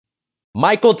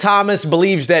Michael Thomas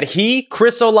believes that he,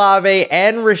 Chris Olave,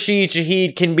 and Rashid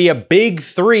Shaheed can be a big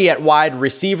three at wide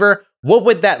receiver. What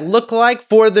would that look like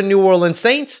for the New Orleans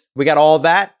Saints? We got all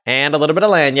that and a little bit of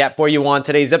lagniappe for you on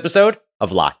today's episode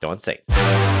of Locked On Saints.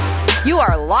 You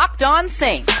are Locked On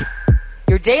Saints,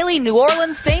 your daily New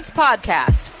Orleans Saints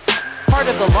podcast. Part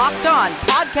of the Locked On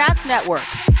Podcast Network,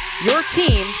 your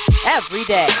team every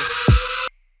day.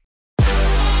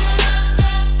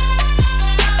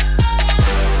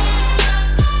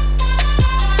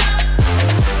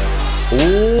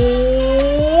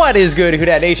 What is good, Who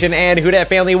Dat Nation and Who Dat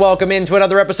family? Welcome into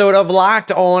another episode of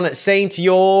Locked On Saints,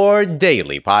 your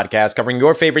daily podcast covering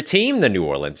your favorite team, the New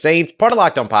Orleans Saints, part of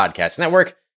Locked On Podcast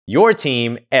Network, your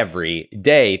team every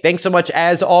day. Thanks so much,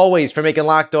 as always, for making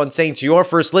Locked On Saints your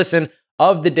first listen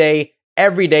of the day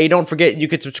every day. Don't forget, you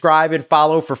can subscribe and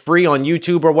follow for free on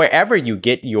YouTube or wherever you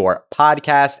get your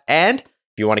podcast. And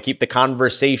if you want to keep the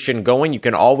conversation going, you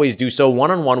can always do so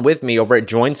one-on-one with me over at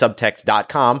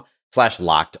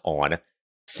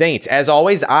joinsubtext.com/LockedOnSaints. As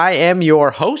always, I am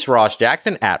your host, Ross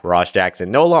Jackson, at Ross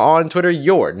Jackson Nola on Twitter,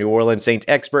 your New Orleans Saints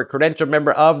expert, credentialed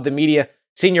member of the media,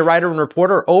 senior writer and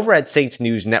reporter over at Saints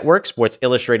News Network, Sports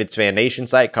Illustrated's Fan Nation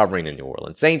site covering the New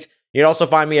Orleans Saints. You can also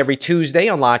find me every Tuesday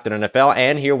on Locked On NFL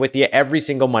and here with you every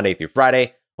single Monday through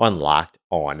Friday on Locked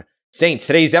On Saints.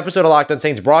 Today's episode of Locked On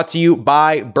Saints brought to you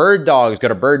by Bird Dogs. Go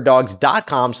to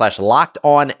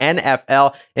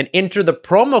birddogs.com/LockedOnNFL and enter the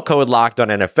promo code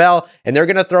LockedOnNFL, and they're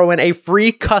going to throw in a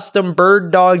free custom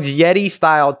Bird Dogs Yeti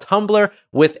style tumbler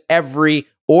with every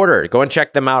order. Go and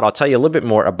check them out. I'll tell you a little bit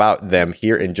more about them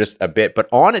here in just a bit. But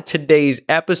on today's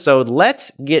episode,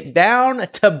 let's get down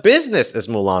to business, as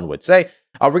Mulan would say.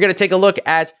 We're going to take a look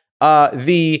at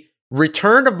the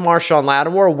return of Marshon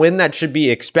Lattimore, when that should be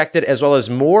expected, as well as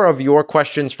more of your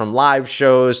questions from live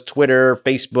shows, Twitter,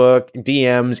 Facebook,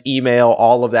 DMs, email,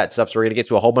 all of that stuff. So we're going to get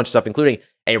to a whole bunch of stuff, including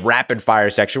a rapid fire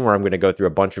section where I'm going to go through a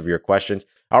bunch of your questions.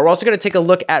 We're also going to take a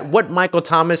look at what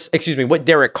what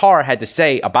Derek Carr had to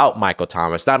say about Michael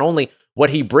Thomas. Not only what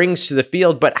he brings to the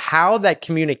field, but how that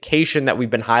communication that we've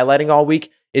been highlighting all week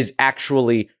is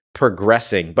actually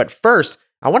progressing. But first,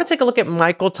 I want to take a look at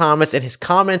Michael Thomas and his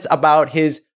comments about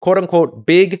his quote-unquote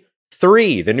big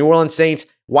three. The New Orleans Saints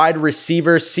wide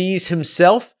receiver sees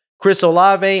himself, Chris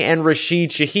Olave, and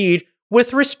Rashid Shaheed,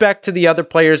 with respect to the other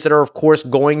players that are, of course,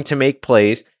 going to make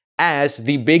plays, as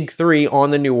the big three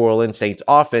on the New Orleans Saints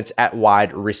offense at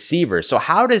wide receiver. So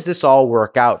how does this all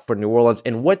work out for New Orleans,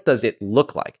 and what does it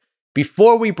look like?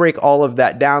 Before we break all of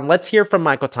that down, let's hear from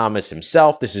Michael Thomas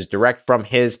himself. This is direct from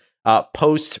his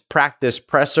post-practice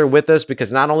presser with us,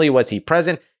 because not only was he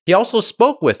present, he also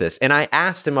spoke with us, and I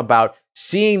asked him about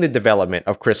seeing the development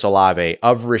of Chris Olave,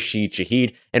 of Rashid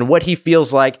Shaheed, and what he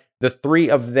feels like the three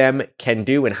of them can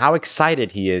do, and how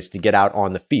excited he is to get out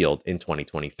on the field in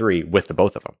 2023 with the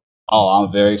both of them. Oh,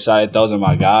 I'm very excited. Those are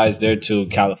my guys. They're two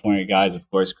California guys. Of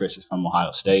course, Chris is from Ohio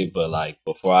State, but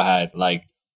before I had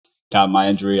got my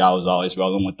injury, I was always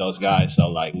rolling with those guys.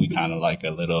 So we kind of a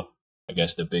little, I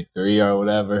guess, the big three or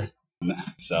whatever.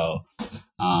 So,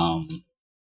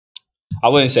 I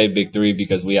wouldn't say big three,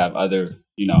 because we have other,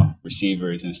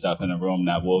 receivers and stuff in the room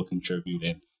that will contribute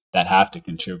and that have to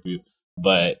contribute.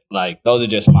 But those are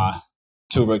just my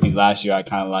two rookies last year. I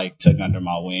kind of took under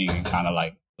my wing and kind of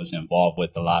was involved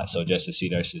with a lot. So just to see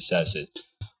their successes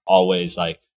always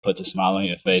puts a smile on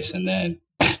your face, and then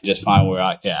just find where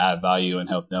I can add value and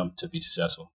help them to be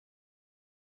successful.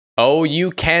 Oh,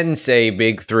 you can say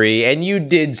big three, and you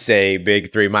did say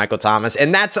big three, Michael Thomas,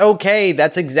 and that's okay.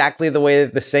 That's exactly the way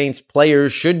that the Saints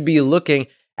players should be looking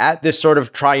at this sort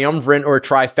of triumvirate or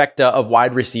trifecta of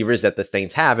wide receivers that the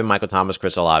Saints have in Michael Thomas,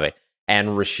 Chris Olave,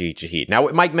 and Rashid Shaheed. Now,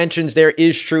 what Mike mentions there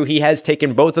is true. He has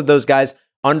taken both of those guys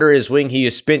under his wing. He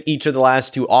has spent each of the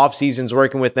last two off seasons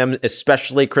working with them,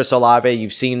 especially Chris Olave.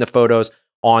 You've seen the photos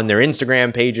on their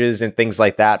Instagram pages and things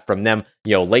like that, from them,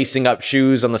 lacing up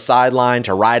shoes on the sideline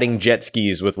to riding jet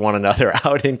skis with one another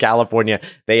out in California.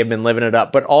 They have been living it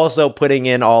up, but also putting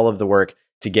in all of the work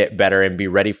to get better and be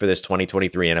ready for this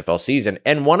 2023 NFL season.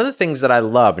 And one of the things that I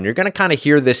love, and you're going to kind of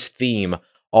hear this theme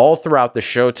all throughout the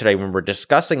show today when we're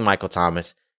discussing Michael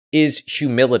Thomas, is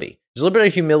humility. There's a little bit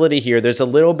of humility here. There's a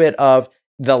little bit of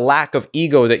the lack of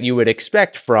ego that you would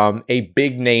expect from a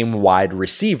big name wide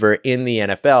receiver in the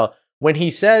NFL, when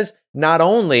he says not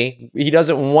only he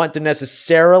doesn't want to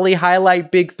necessarily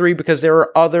highlight big three because there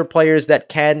are other players that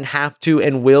can, have to,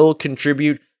 and will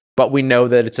contribute, but we know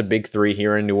that it's a big three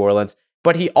here in New Orleans.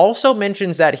 But he also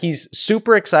mentions that he's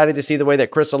super excited to see the way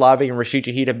that Chris Olave and Rashid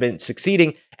Shaheed have been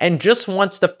succeeding, and just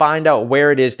wants to find out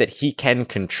where it is that he can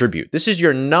contribute. This is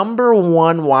your number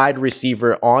one wide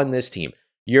receiver on this team.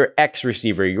 your X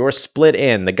receiver, your split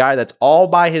end, the guy that's all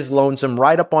by his lonesome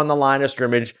right up on the line of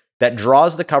scrimmage that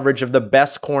draws the coverage of the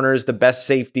best corners, the best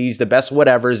safeties, the best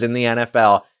whatevers in the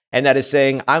NFL, and that is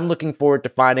saying, I'm looking forward to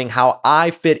finding how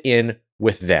I fit in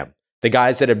with them. The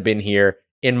guys that have been here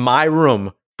in my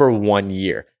room for 1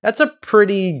 year. That's a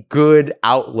pretty good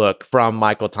outlook from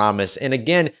Michael Thomas. And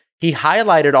again, he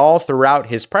highlighted all throughout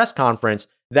his press conference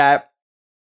that,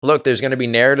 look, there's going to be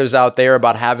narratives out there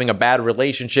about having a bad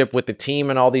relationship with the team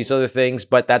and all these other things,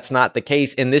 but that's not the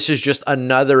case. And this is just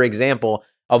another example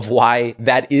of why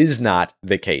that is not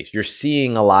the case. You're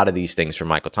seeing a lot of these things from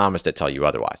Michael Thomas that tell you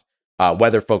otherwise.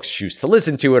 Whether folks choose to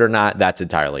listen to it or not, that's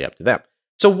entirely up to them.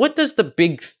 So what does the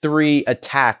big three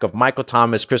attack of Michael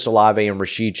Thomas, Chris Olave, and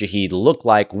Rashid Shaheed look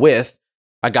like with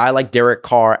a guy like Derek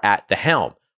Carr at the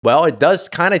helm? Well, it does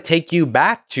kind of take you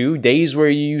back to days where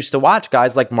you used to watch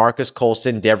guys like Marcus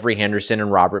Colston, Devery Henderson,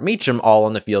 and Robert Meacham all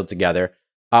on the field together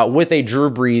with a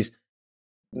Drew Brees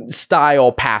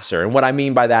style passer. And what I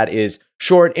mean by that is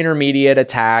short, intermediate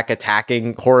attack,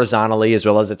 attacking horizontally as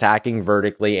well as attacking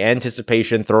vertically,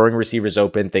 anticipation, throwing receivers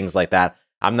open, things like that.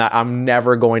 I'm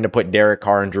never going to put Derek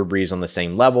Carr and Drew Brees on the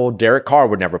same level. Derek Carr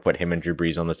would never put him and Drew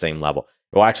Brees on the same level.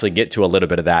 We'll actually get to a little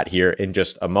bit of that here in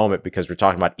just a moment because we're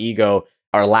talking about ego,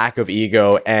 our lack of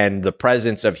ego, and the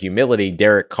presence of humility.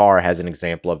 Derek Carr has an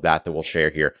example of that we'll share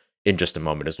here in just a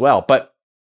moment as well. But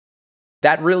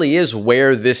that really is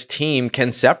where this team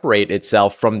can separate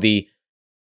itself from the,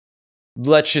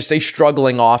 let's just say,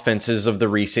 struggling offenses of the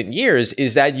recent years,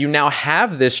 is that you now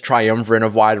have this triumvirate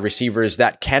of wide receivers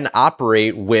that can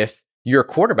operate with your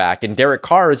quarterback. And Derek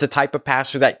Carr is a type of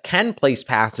passer that can place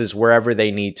passes wherever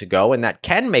they need to go and that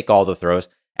can make all the throws,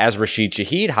 as Rashid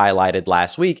Shaheed highlighted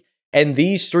last week. And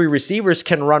these three receivers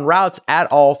can run routes at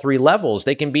all three levels.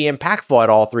 They can be impactful at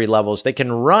all three levels. They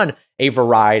can run a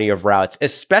variety of routes,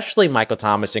 especially Michael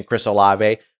Thomas and Chris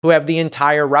Olave, who have the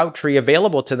entire route tree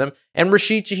available to them. And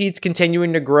Rashid Shaheed's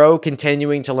continuing to grow,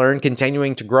 continuing to learn,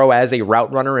 continuing to grow as a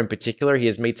route runner in particular. He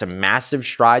has made some massive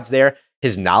strides there.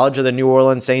 His knowledge of the New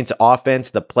Orleans Saints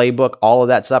offense, the playbook, all of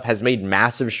that stuff has made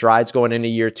massive strides going into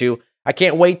year two. I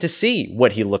can't wait to see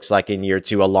what he looks like in year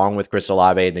two, along with Chris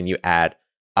Olave. And then you add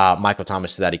Michael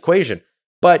Thomas to that equation.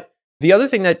 But the other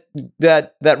thing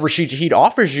that Rashid Shaheed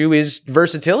offers you is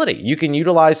versatility. You can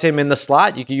utilize him in the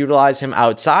slot. You can utilize him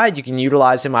outside. You can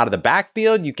utilize him out of the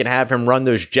backfield. You can have him run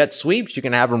those jet sweeps. You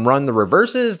can have him run the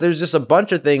reverses. There's just a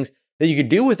bunch of things that you could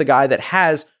do with a guy that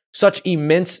has such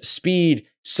immense speed,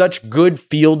 such good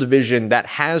field vision, that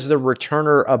has the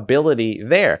returner ability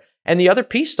there. And the other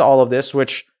piece to all of this,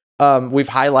 which we've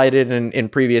highlighted in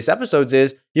previous episodes,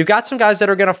 is you've got some guys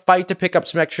that are going to fight to pick up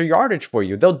some extra yardage for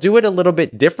you. They'll do it a little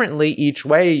bit differently each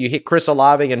way. You hit Chris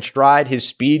Olave in stride, his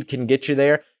speed can get you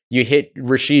there. You hit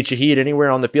Rashid Shaheed anywhere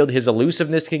on the field, his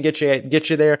elusiveness can get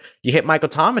you there. You hit Michael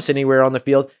Thomas anywhere on the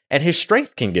field, and his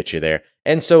strength can get you there.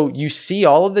 And so you see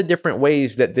all of the different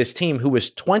ways that this team, who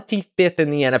was 25th in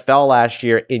the NFL last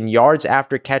year in yards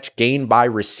after catch gained by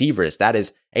receivers, that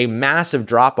is a massive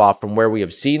drop-off from where we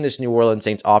have seen this New Orleans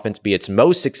Saints offense be its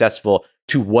most successful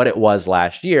to what it was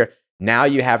last year. Now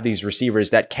you have these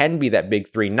receivers that can be that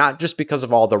big three, not just because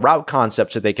of all the route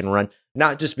concepts that they can run,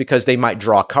 not just because they might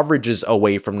draw coverages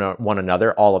away from one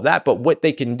another, all of that, but what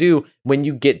they can do when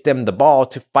you get them the ball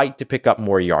to fight to pick up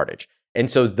more yardage. And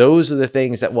so those are the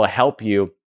things that will help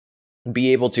you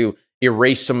be able to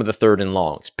erase some of the third and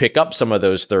longs, pick up some of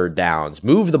those third downs,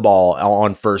 move the ball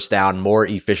on first down more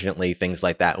efficiently, things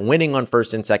like that. Winning on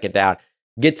first and second down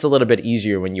gets a little bit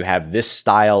easier when you have this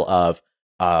style of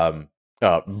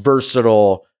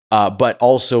versatile, but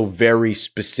also very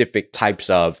specific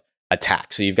types of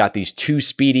attack. So you've got these two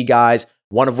speedy guys,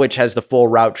 one of which has the full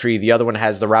route tree. The other one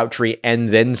has the route tree and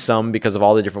then some because of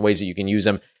all the different ways that you can use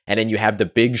them. And then you have the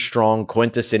big, strong,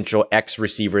 quintessential X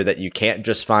receiver that you can't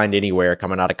just find anywhere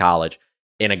coming out of college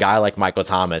in a guy like Michael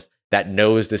Thomas that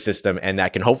knows the system and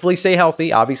that can hopefully stay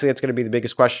healthy. Obviously, that's going to be the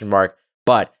biggest question mark,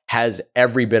 but has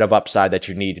every bit of upside that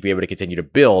you need to be able to continue to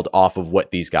build off of what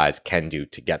these guys can do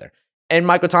together. And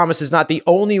Michael Thomas is not the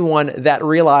only one that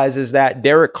realizes that.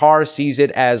 Derek Carr sees it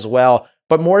as well.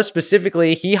 But more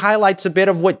specifically, he highlights a bit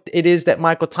of what it is that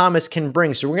Michael Thomas can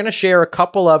bring. So we're going to share a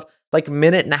couple of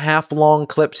minute and a half long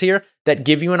clips here that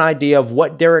give you an idea of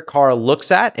what Derek Carr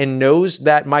looks at and knows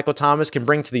that Michael Thomas can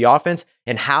bring to the offense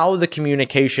and how the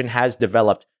communication has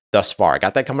developed thus far. I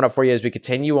got that coming up for you as we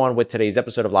continue on with today's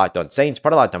episode of Locked On Saints,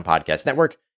 part of Locked On Podcast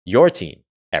Network, your team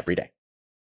every day.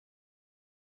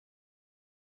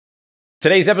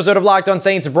 Today's episode of Locked On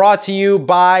Saints brought to you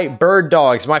by Bird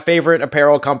Dogs, my favorite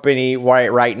apparel company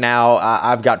right now.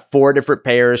 I've got 4 different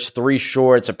pairs, 3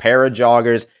 shorts, a pair of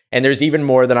joggers, And there's even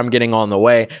more that I'm getting on the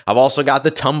way. I've also got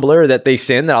the tumbler that they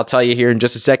send that I'll tell you here in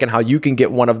just a second how you can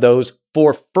get one of those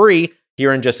for free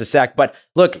here in just a sec. But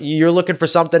look, you're looking for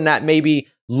something that maybe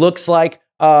looks like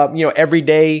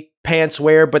everyday pants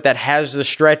wear, but that has the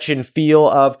stretch and feel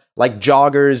of like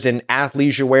joggers and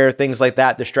athleisure wear, things like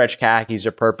that. The stretch khakis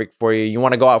are perfect for you. You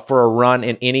want to go out for a run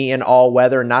in any and all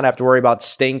weather and not have to worry about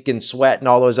stink and sweat and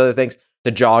all those other things.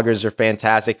 The joggers are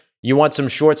fantastic. You want some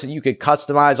shorts that you could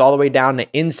customize all the way down to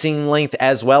inseam length,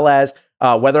 as well as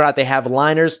whether or not they have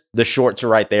liners, the shorts are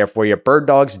right there for you. Bird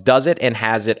Dogs does it and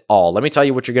has it all. Let me tell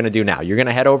you what you're going to do now. You're going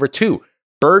to head over to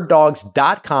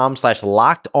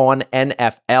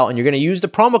birddogs.com/lockedonnfl, and you're going to use the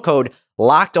promo code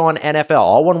LOCKEDONNFL,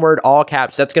 all one word, all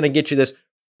caps. That's going to get you this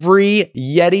free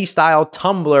Yeti style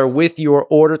tumbler with your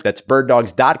order. That's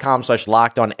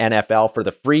birddogs.com/lockedonnfl for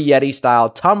the free Yeti style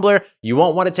tumbler. You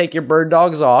won't want to take your bird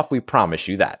dogs off. We promise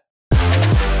you that.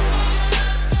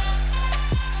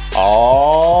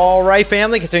 All right,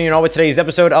 family, continuing on with today's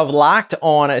episode of Locked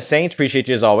On Saints. Appreciate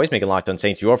you as always, making Locked On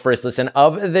Saints your first listen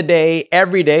of the day,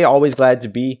 every day. Always glad to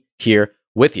be here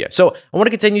with you. So I want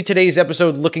to continue today's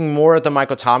episode looking more at the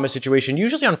Michael Thomas situation.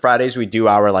 Usually on Fridays, we do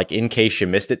our like in case you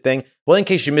missed it thing. Well, in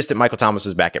case you missed it, Michael Thomas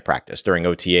was back at practice during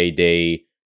OTA day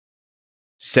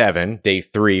 7, day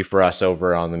 3 for us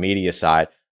over on the media side.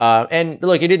 And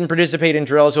look, he didn't participate in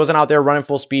drills. He wasn't out there running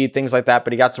full speed, things like that,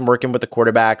 but he got some work in with the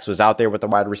quarterbacks, was out there with the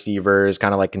wide receivers,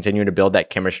 kind of like continuing to build that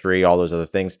chemistry, all those other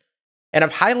things. And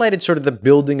I've highlighted sort of the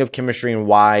building of chemistry and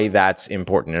why that's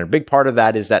important. And a big part of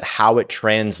that is that how it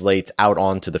translates out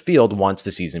onto the field once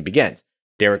the season begins.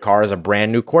 Derek Carr is a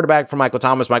brand new quarterback for Michael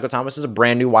Thomas. Michael Thomas is a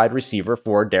brand new wide receiver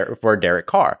for Derek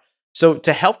Carr. So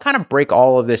to help kind of break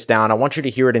all of this down, I want you to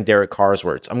hear it in Derek Carr's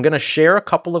words. I'm going to share a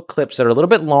couple of clips that are a little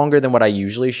bit longer than what I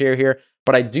usually share here,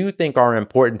 but I do think are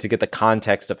important to get the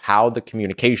context of how the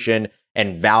communication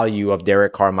and value of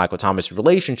Derek Carr and Michael Thomas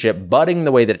relationship budding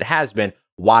the way that it has been,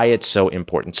 why it's so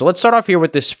important. So let's start off here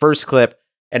with this first clip,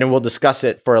 and then we'll discuss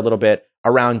it for a little bit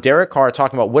around Derek Carr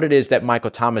talking about what it is that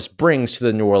Michael Thomas brings to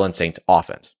the New Orleans Saints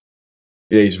offense.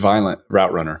 Yeah, he's a violent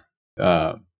route runner.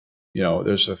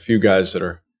 There's a few guys that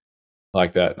are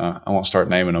like that. I won't start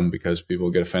naming them because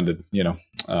people get offended,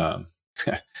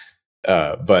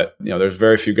 but there's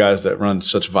very few guys that run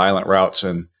such violent routes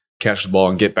and catch the ball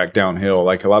and get back downhill.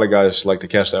 Like a lot of guys like to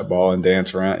catch that ball and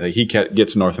dance around. Like he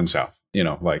gets north and south,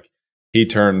 like he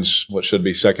turns what should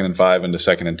be 2nd and 5 into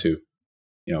 2nd and 2,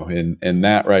 and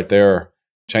that right there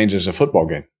changes a football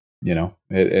game, to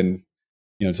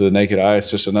the naked eye, it's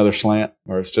just another slant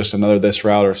or it's just another this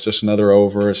route or it's just another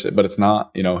over, but it's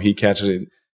not, he catches it.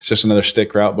 It's just another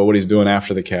stick route, but what he's doing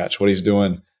after the catch, what he's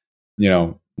doing,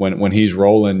 when he's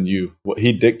rolling, what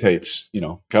he dictates,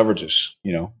 coverages,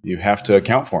 you have to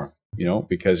account for him,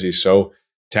 because he's so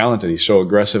talented. He's so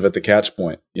aggressive at the catch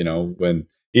point, when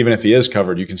even if he is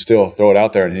covered, you can still throw it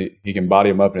out there and he can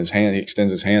body him up in his hand. He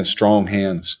extends his hands, strong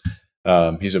hands.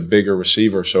 He's a bigger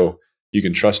receiver, so you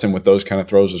can trust him with those kind of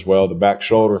throws as well. The back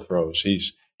shoulder throws,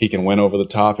 he can win over the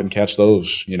top and catch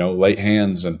those, late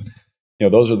hands. And,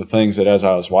 those are the things that as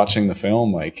I was watching the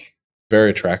film, like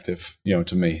very attractive,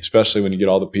 to me, especially when you get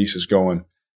all the pieces going,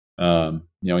 and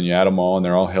you add them all and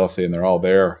they're all healthy and they're all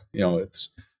there. It's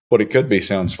what it could be.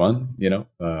 Sounds fun.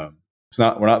 It's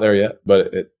not, we're not there yet,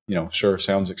 but it sure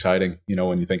sounds exciting,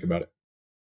 when you think about it.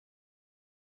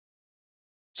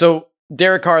 So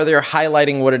Derek Carr, they're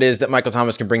highlighting what it is that Michael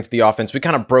Thomas can bring to the offense. We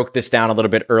kind of broke this down a little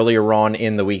bit earlier on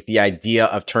in the week, the idea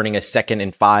of turning a 2nd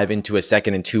and 5 into a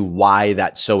 2nd and 2, why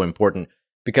that's so important,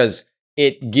 because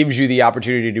it gives you the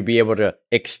opportunity to be able to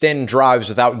extend drives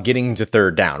without getting to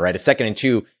 3rd down, right? A 2nd and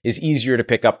 2 is easier to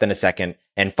pick up than a 2nd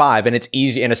and 5, and it's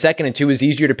easy. And a 2nd and 2 is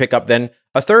easier to pick up than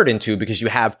a 3rd and 2 because you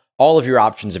have all of your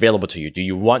options available to you. Do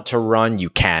you want to run? You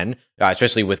can,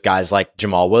 especially with guys like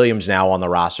Jamal Williams now on the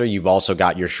roster. You've also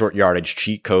got your short yardage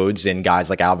cheat codes in guys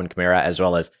like Alvin Kamara, as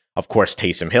well as, of course,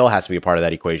 Taysom Hill has to be a part of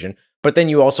that equation. But then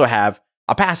you also have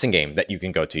a passing game that you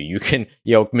can go to. You can,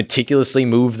 meticulously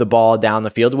move the ball down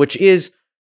the field, which is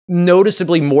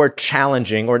noticeably more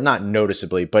challenging, or not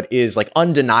noticeably, but is like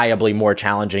undeniably more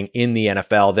challenging in the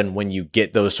NFL than when you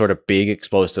get those sort of big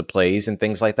explosive plays and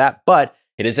things like that. But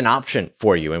it is an option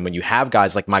for you. And when you have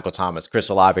guys like Michael Thomas, Chris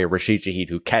Olave, Rashid Shaheed,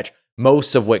 who catch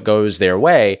most of what goes their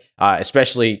way,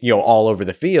 especially, all over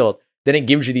the field, then it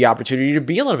gives you the opportunity to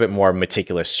be a little bit more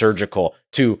meticulous, surgical,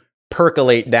 to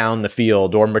percolate down the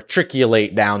field or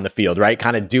matriculate down the field, right?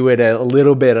 Kind of do it a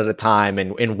little bit at a time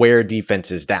and wear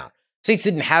defenses down. Saints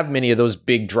didn't have many of those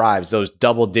big drives, those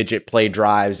double-digit play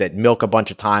drives that milk a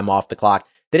bunch of time off the clock.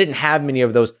 They didn't have many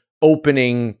of those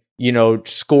opening,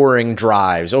 scoring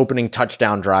drives, opening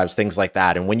touchdown drives, things like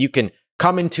that. And when you can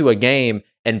come into a game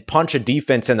and punch a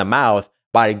defense in the mouth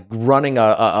by running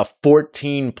a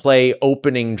 14-play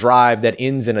opening drive that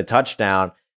ends in a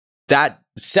touchdown, that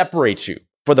separates you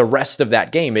for the rest of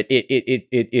that game.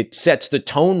 It sets the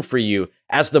tone for you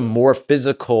as the more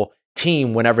physical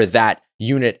team whenever that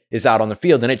unit is out on the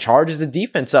field. And it charges the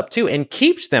defense up too and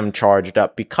keeps them charged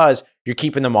up because you're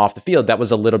keeping them off the field. That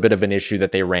was a little bit of an issue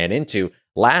that they ran into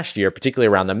last year, particularly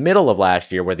around the middle of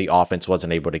last year where the offense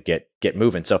wasn't able to get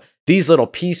moving. So these little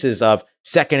pieces of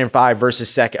 2nd and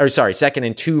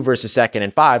 2 versus 2nd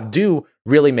and 5 do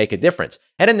really make a difference.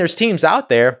 And then there's teams out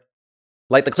there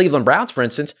like the Cleveland Browns, for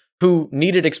instance, who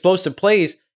needed explosive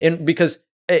plays because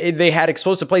they had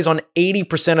explosive plays on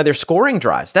 80% of their scoring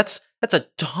drives. That's a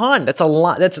ton. That's a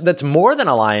lot. That's more than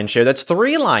a lion's share. That's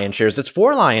 3 lion's shares. That's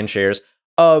 4 lion's shares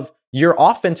of your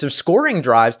offensive scoring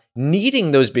drives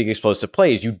needing those big explosive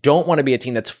plays. You don't want to be a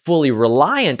team that's fully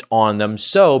reliant on them.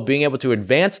 So being able to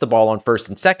advance the ball on 1st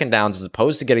and 2nd downs as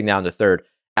opposed to getting down to 3rd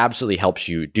absolutely helps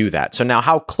you do that. So now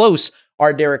how close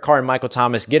are Derek Carr and Michael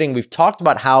Thomas getting? We've talked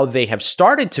about how they have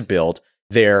started to build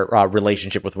their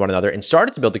relationship with one another and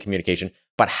started to build the communication,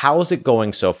 but how's it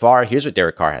going so far? Here's what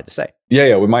Derek Carr had to say.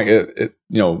 Yeah, we might,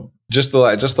 just the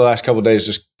last couple of days,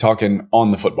 just talking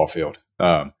on the football field.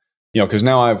 Because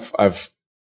now I've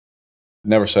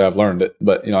never say I've learned it,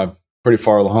 but I'm pretty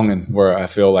far along in where I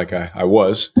feel like I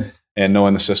was, and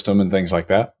knowing the system and things like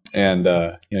that. And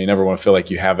you never want to feel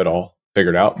like you have it all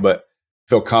figured out, but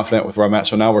feel confident with where I'm at.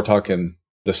 So now we're talking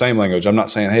the same language. I'm not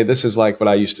saying, hey, this is like what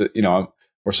I used to.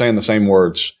 We're saying the same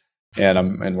words, and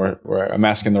I'm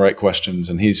asking the right questions,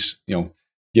 and he's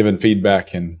giving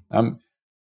feedback, and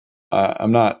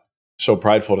I'm not so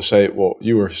prideful to say, well,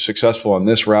 you were successful on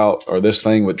this route or this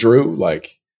thing with Drew.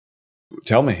 Like,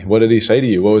 tell me, what did he say to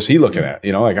you? What was he looking at?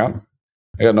 I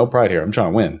got no pride here. I'm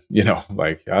trying to win.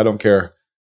 Like I don't care.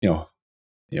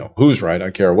 Who's right.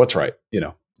 I care what's right.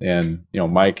 And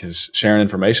Mike is sharing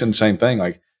information. Same thing.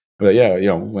 Like, but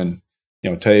yeah, when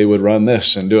Tay would run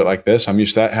this and do it like this, I'm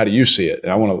used to that. How do you see it?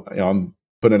 And I want to. I'm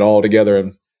putting it all together,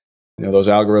 and those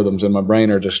algorithms in my brain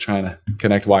are just trying to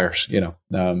connect wires,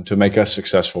 to make us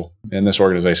successful and this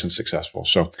organization successful.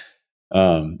 So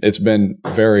it's been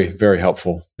very, very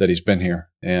helpful that he's been here,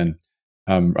 and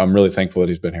I'm really thankful that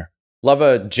he's been here. Love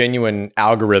a genuine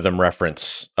algorithm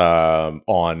reference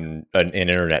on an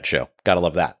internet show. Gotta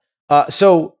love that.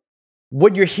 So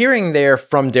what you're hearing there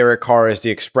from Derek Carr is the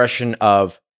expression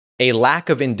of a lack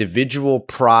of individual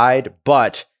pride,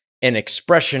 but an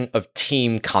expression of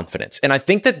team confidence. And I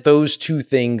think that those two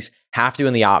things have to be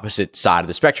on the opposite side of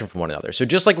the spectrum from one another. So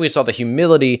just like we saw the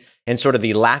humility and sort of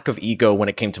the lack of ego when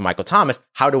it came to Michael Thomas,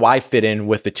 how do I fit in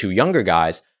with the 2 younger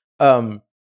guys?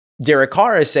 Derek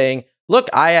Carr is saying, look,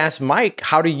 I asked Mike,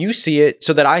 how do you see it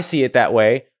so that I see it that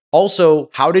way? Also,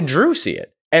 how did Drew see it?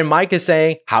 And Mike is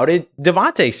saying, how did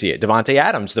Devontae see it? Devontae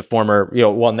Adams, the former,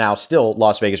 now still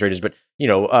Las Vegas Raiders, but,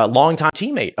 a longtime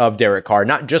teammate of Derek Carr,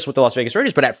 not just with the Las Vegas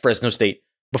Raiders, but at Fresno State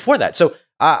before that. So,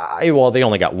 they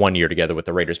only got 1 year together with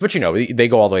the Raiders, but, they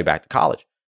go all the way back to college.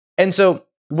 And so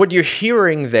what you're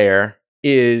hearing there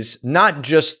is not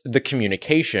just the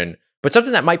communication, but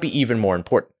something that might be even more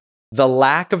important. The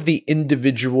lack of the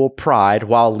individual pride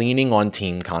while leaning on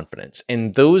team confidence.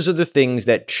 And those are the things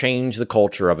that change the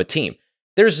culture of a team.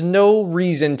 There's no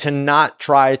reason to not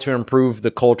try to improve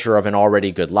the culture of an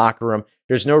already good locker room.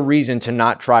 There's no reason to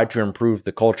not try to improve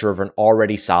the culture of an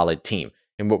already solid team.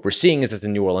 And what we're seeing is that the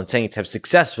New Orleans Saints have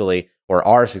successfully, or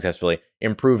are successfully,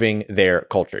 improving their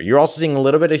culture. You're also seeing a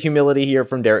little bit of humility here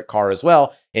from Derek Carr as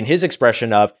well in his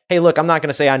expression of, hey, look, I'm not going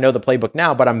to say I know the playbook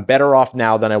now, but I'm better off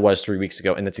now than I was 3 weeks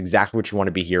ago. And that's exactly what you want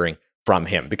to be hearing from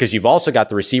him, because you've also got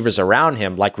the receivers around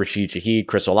him like Rashid, Shaheed,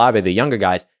 Chris Olave, the younger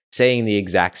guys, saying the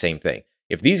exact same thing.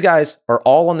 If these guys are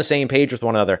all on the same page with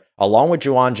one another, along with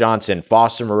Juwan Johnson,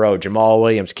 Foster Moreau, Jamal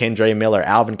Williams, Kendre Miller,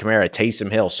 Alvin Kamara, Taysom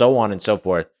Hill, so on and so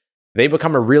forth, they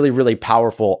become a really, really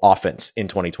powerful offense in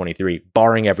 2023,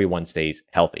 barring everyone stays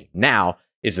healthy. Now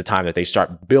is the time that they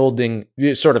start building,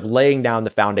 sort of laying down the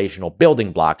foundational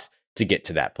building blocks to get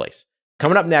to that place.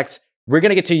 Coming up next, we're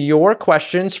going to get to your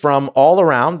questions from all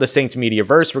around the Saints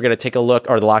Mediaverse. We're going to take a look,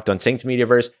 or the Locked On Saints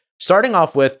Mediaverse, starting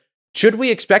off with, should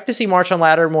we expect to see Marshawn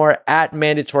Lattimore at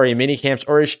mandatory minicamps,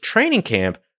 or is training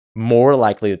camp more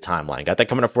likely the timeline? Got that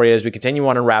coming up for you as we continue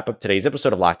on and wrap up today's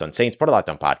episode of Locked On Saints, part of Locked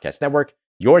On Podcast Network,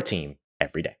 your team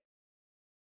every day.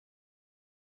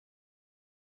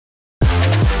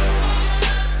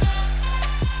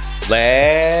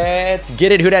 Let's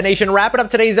get it, Who Dat Nation. Wrapping up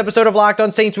today's episode of Locked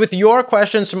On Saints with your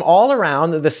questions from all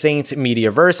around the Saints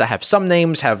Mediaverse. I have some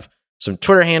names, have some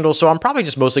Twitter handles. So I'm probably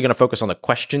just mostly going to focus on the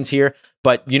questions here,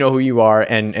 but you know who you are,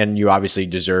 and you obviously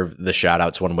deserve the shout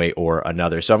outs one way or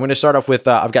another. So I'm going to start off with,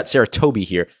 I've got Sarah Toby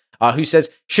here, who says,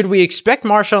 should we expect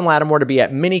Marshall and Lattimore to be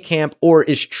at minicamp, or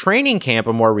is training camp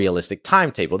a more realistic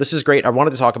timetable? This is great. I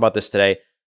wanted to talk about this today.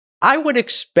 I would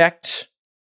expect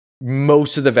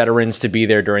most of the veterans to be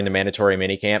there during the mandatory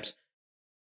minicamps,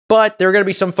 but there are going to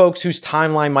be some folks whose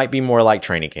timeline might be more like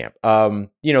training camp. Some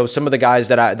of the guys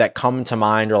that come to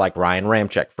mind are like Ryan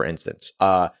Ramczyk, for instance.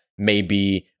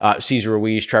 Maybe Cesar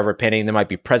Ruiz, Trevor Penning. They might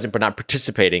be present but not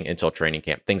participating until training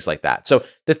camp, things like that. So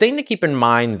the thing to keep in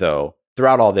mind, though,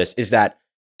 throughout all this is that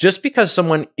just because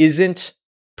someone isn't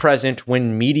present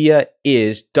when media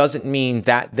is doesn't mean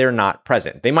that they're not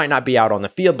present. They might not be out on the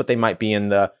field, but they might be in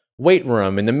the weight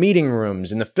room, in the meeting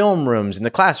rooms, in the film rooms, in the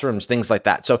classrooms, things like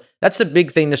that. So that's the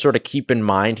big thing to sort of keep in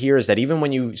mind here, is that even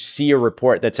when you see a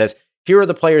report that says, here are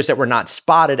the players that were not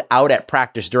spotted out at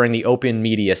practice during the open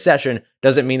media session,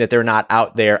 doesn't mean that they're not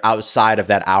out there outside of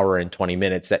that hour and 20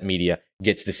 minutes that media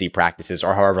gets to see practices,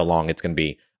 or however long it's going to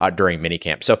be during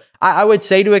minicamp. So I would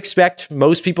say to expect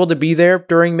most people to be there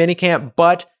during minicamp,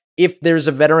 but if there's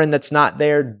a veteran that's not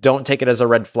there, don't take it as a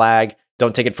red flag.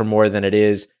 Don't take it for more than it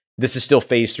is. This is still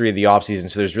phase 3 of the offseason,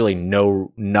 so there's really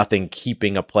nothing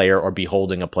keeping a player or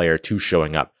beholding a player to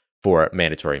showing up for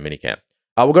mandatory minicamp.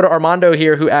 We'll go to Armando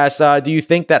here, who asks, do you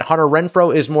think that Hunter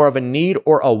Renfrow is more of a need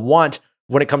or a want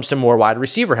when it comes to more wide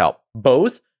receiver help?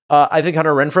 Both. I think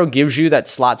Hunter Renfrow gives you that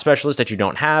slot specialist that you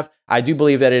don't have. I do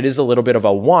believe that it is a little bit of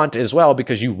a want as well,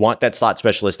 because you want that slot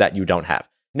specialist that you don't have.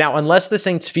 Now, unless the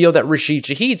Saints feel that Rashid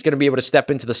Shaheed is going to be able to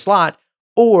step into the slot,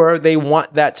 or they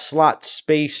want that slot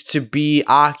space to be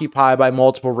occupied by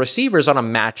multiple receivers on a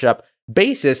matchup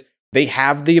basis, they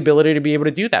have the ability to be able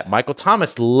to do that. Michael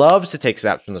Thomas loves to take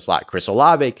snaps from the slot. Chris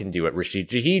Olave can do it. Rashid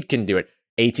Shaheed can do it.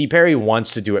 A.T. Perry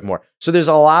wants to do it more. So there's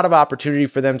a lot of opportunity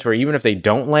for them to where even if they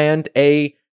don't land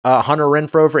a Hunter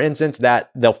Renfrow, for instance,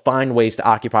 that they'll find ways to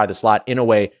occupy the slot in a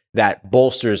way that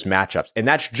bolsters matchups. And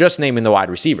that's just naming the wide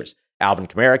receivers. Alvin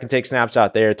Kamara can take snaps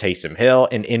out there. Taysom Hill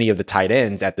and any of the tight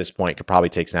ends at this point could probably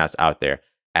take snaps out there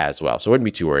as well. So I wouldn't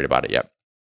be too worried about it yet.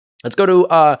 Let's go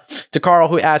to Carl,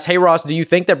 who asks, hey, Ross, do you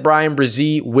think that Brian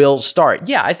Brzee will start?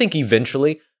 Yeah, I think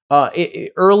eventually.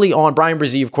 Early on, Brian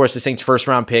Brzee, of course, the Saints'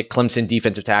 first-round pick, Clemson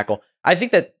defensive tackle. I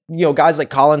think that guys like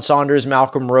Colin Saunders,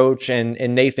 Malcolm Roach,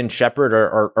 and Nathan Shepard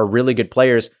are really good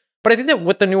players. But I think that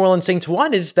what the New Orleans Saints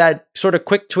want is that sort of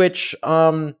quick twitch,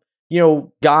 guy.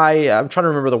 I'm trying to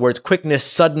remember the words, quickness,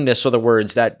 suddenness are the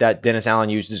words that Dennis Allen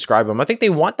used to describe him. I think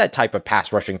they want that type of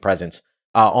pass rushing presence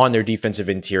on their defensive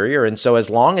interior. And so as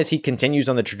long as he continues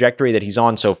on the trajectory that he's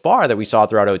on so far that we saw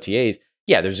throughout OTAs,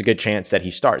 yeah, there's a good chance that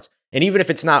he starts. And even if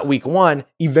it's not week 1,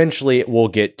 eventually it will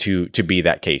get to be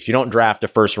that case. You don't draft a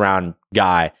first round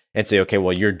guy and say, okay,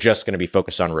 well, you're just going to be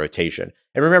focused on rotation.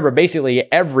 And remember, basically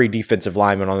every defensive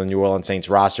lineman on the New Orleans Saints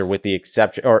roster, with the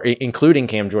exception, or including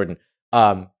Cam Jordan,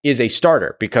 is a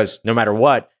starter, because no matter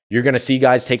what, you're going to see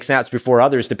guys take snaps before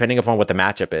others depending upon what the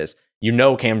matchup is.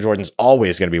 Cam Jordan's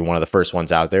always going to be one of the first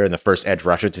ones out there and the first edge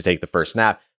rusher to take the first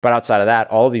snap. But outside of that,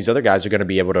 all of these other guys are going to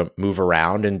be able to move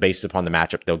around, and based upon the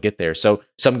matchup, they'll get there. So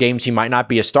some games he might not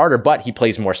be a starter, but he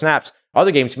plays more snaps.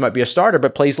 Other games he might be a starter,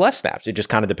 but plays less snaps. It just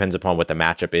kind of depends upon what the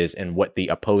matchup is and what the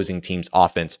opposing team's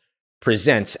offense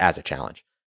presents as a challenge.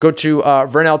 Go to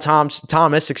Vernell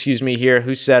Thomas, here,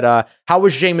 who said, how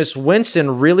has Jameis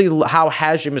Winston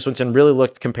really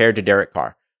looked compared to Derek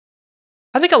Carr?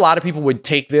 I think a lot of people would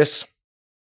take this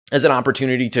as an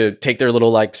opportunity to take their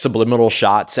little subliminal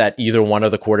shots at either one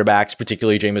of the quarterbacks,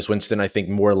 particularly Jameis Winston. I think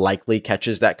more likely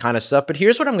catches that kind of stuff. But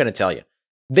here's what I'm going to tell you.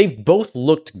 They've both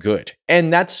looked good,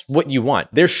 and that's what you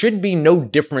want. There should be no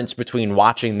difference between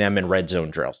watching them in red zone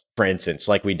drills, for instance,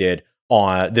 like we did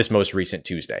on this most recent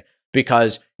Tuesday,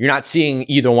 because you're not seeing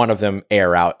either one of them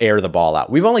air the ball out.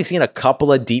 We've only seen a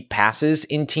couple of deep passes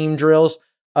in team drills.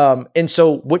 And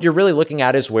so what you're really looking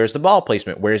at is, where's the ball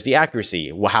placement? Where's the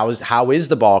accuracy? How is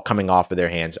the ball coming off of their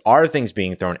hands? Are things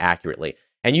being thrown accurately?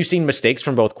 And you've seen mistakes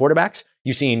from both quarterbacks.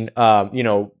 You've seen,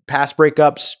 pass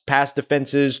breakups, pass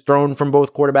defenses thrown from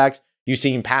both quarterbacks. You've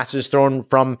seen passes thrown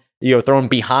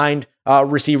behind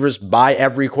receivers by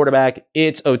every quarterback.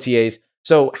 It's OTAs.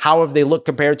 So how have they looked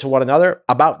compared to one another?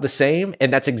 About the same.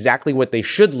 And that's exactly what they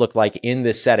should look like in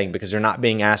this setting, because they're not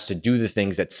being asked to do the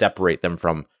things that separate them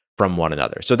from one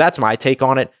another. So that's my take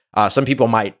on it. Some people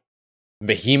might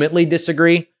vehemently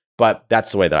disagree, but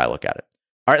that's the way that I look at it.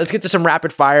 All right, let's get to some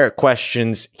rapid fire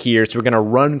questions here. So we're going to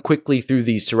run quickly through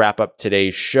these to wrap up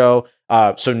today's show.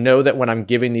 So know that when I'm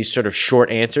giving these sort of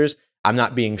short answers, I'm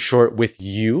not being short with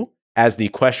you as the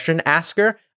question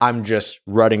asker. I'm just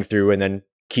running through and then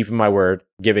keeping my word,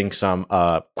 giving some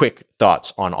quick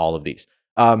thoughts on all of these.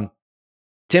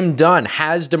 Tim Dunn,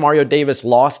 has Demario Davis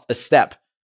lost a step?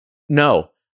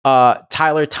 No.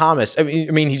 Tyler Thomas, I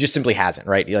mean, he just simply hasn't,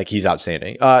 right? Like, he's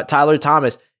outstanding. Tyler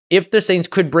Thomas, if the Saints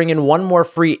could bring in one more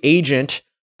free agent,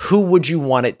 who would you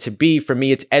want it to be? For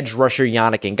me, it's edge rusher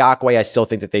Yannick Ngakoue. I still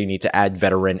think that they need to add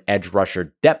veteran edge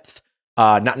rusher depth.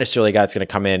 Not necessarily a guy that's going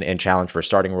to come in and challenge for a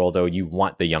starting role, though. You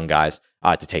want the young guys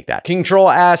to take that. King Troll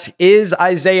asks, is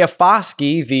Isaiah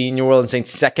Foskey, the New Orleans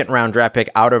Saints second-round draft pick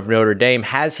out of Notre Dame,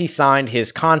 has he signed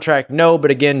his contract? No,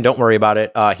 but again, don't worry about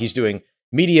it. He's doing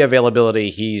media availability.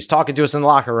 He's talking to us in the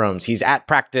locker rooms. He's at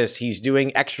practice. He's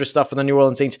doing extra stuff on the New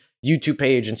Orleans Saints YouTube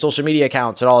page and social media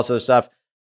accounts and all this other stuff.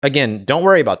 Again, don't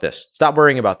worry about this. Stop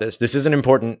worrying about this. This isn't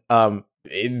important.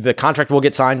 The contract will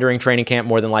get signed during training camp,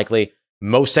 more than likely.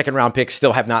 Most second-round picks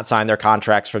still have not signed their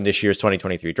contracts from this year's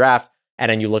 2023 draft. And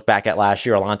then you look back at last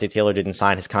year, Alontae Taylor didn't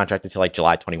sign his contract until like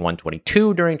July 21,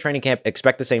 22 during training camp.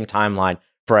 Expect the same timeline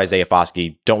for Isaiah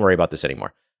Foskey. Don't worry about this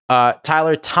anymore.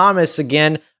 Tyler Thomas,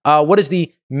 again, what is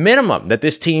the minimum that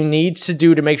this team needs to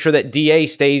do to make sure that DA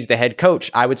stays the head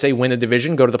coach? I would say win the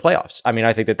division, go to the playoffs. I mean,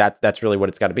 I think that's really what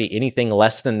it's got to be. Anything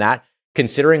less than that,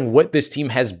 considering what this team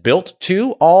has built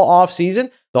to all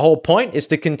offseason, the whole point is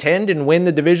to contend and win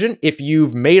the division. If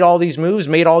you've made all these moves,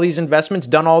 made all these investments,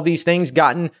 done all these things,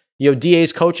 gotten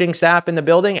DA's coaching staff in the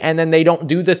building, and then they don't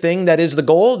do the thing that is the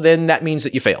goal, then that means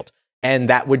that you failed. And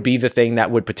that would be the thing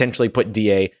that would potentially put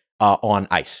DA on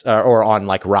ice, or on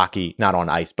like rocky, not on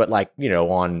ice, but like,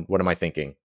 on, what am I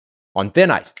thinking? On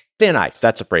thin ice. Thin ice.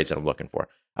 That's a phrase that I'm looking for.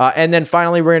 And then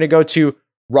finally, we're going to go to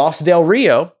Ross Del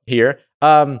Rio here.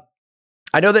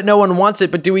 I know that no one wants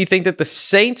it, but do we think that the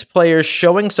Saints players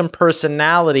showing some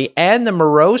personality and the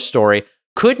Moreau story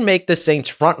could make the Saints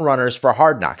front runners for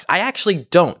Hard Knocks? I actually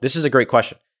don't. This is a great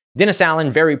question. Dennis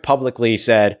Allen very publicly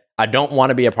said, I don't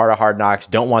want to be a part of Hard Knocks,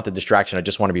 don't want the distraction, I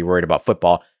just want to be worried about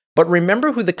football. But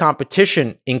remember who the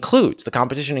competition includes. The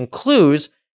competition includes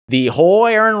the whole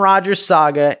Aaron Rodgers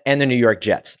saga and the New York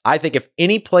Jets. I think if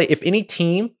any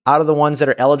team out of the ones that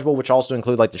are eligible, which also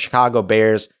include like the Chicago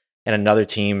Bears and another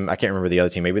team, I can't remember the other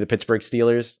team, maybe the Pittsburgh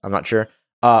Steelers, I'm not sure.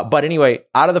 But anyway,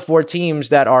 out of the 4 teams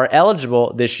that are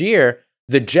eligible this year,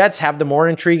 the Jets have the more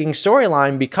intriguing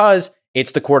storyline because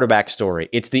it's the quarterback story.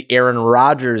 It's the Aaron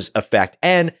Rodgers effect.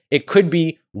 And it could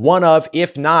be one of,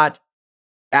 if not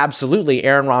absolutely,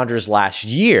 Aaron Rodgers' last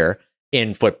year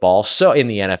in football, so in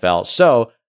the NFL.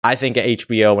 So I think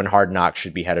HBO and Hard Knocks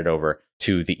should be headed over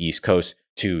to the East Coast,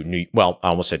 I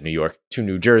almost said New York, to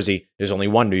New Jersey. There's only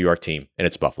one New York team, and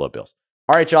it's Buffalo Bills.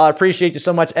 All right, y'all, I appreciate you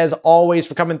so much, as always,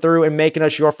 for coming through and making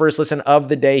us your first listen of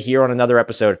the day here on another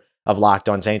episode of Locked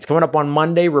On Saints. Coming up on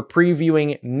Monday, we're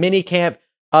previewing minicamp.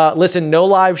 Listen, no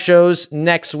live shows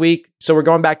next week, so we're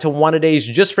going back to one-a-days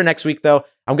just for next week, though.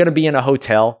 I'm going to be in a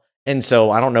hotel, and so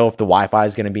I don't know if the Wi-Fi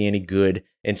is going to be any good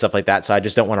and stuff like that, so I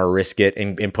just don't want to risk it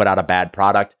and put out a bad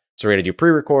product. So we're going to do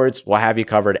pre-records. We'll have you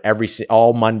covered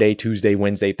all Monday, Tuesday,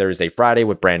 Wednesday, Thursday, Friday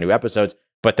with brand new episodes,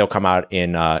 but they'll come out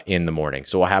in the morning.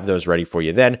 So we'll have those ready for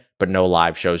you then, but no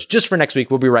live shows just for next week.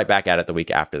 We'll be right back at it the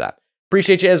week after that.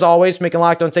 Appreciate you, as always, making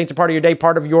Locked On Saints a part of your day,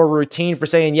 part of your routine, for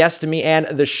saying yes to me and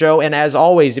the show. And as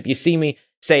always, if you see me,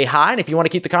 say hi. And if you want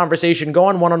to keep the conversation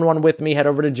going one-on-one with me, head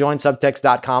over to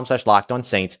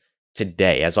joinsubtext.com/LockedOnSaints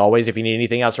today. As always, if you need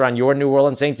anything else around your New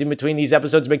Orleans Saints in between these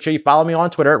episodes, make sure you follow me on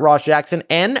Twitter at Ross Jackson,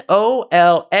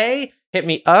 NOLA. Hit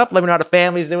me up. Let me know how the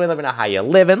family's doing. Let me know how you're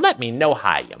living. Let me know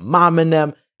how your mom and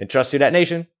them. And trust you, that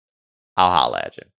nation. I'll holla at you.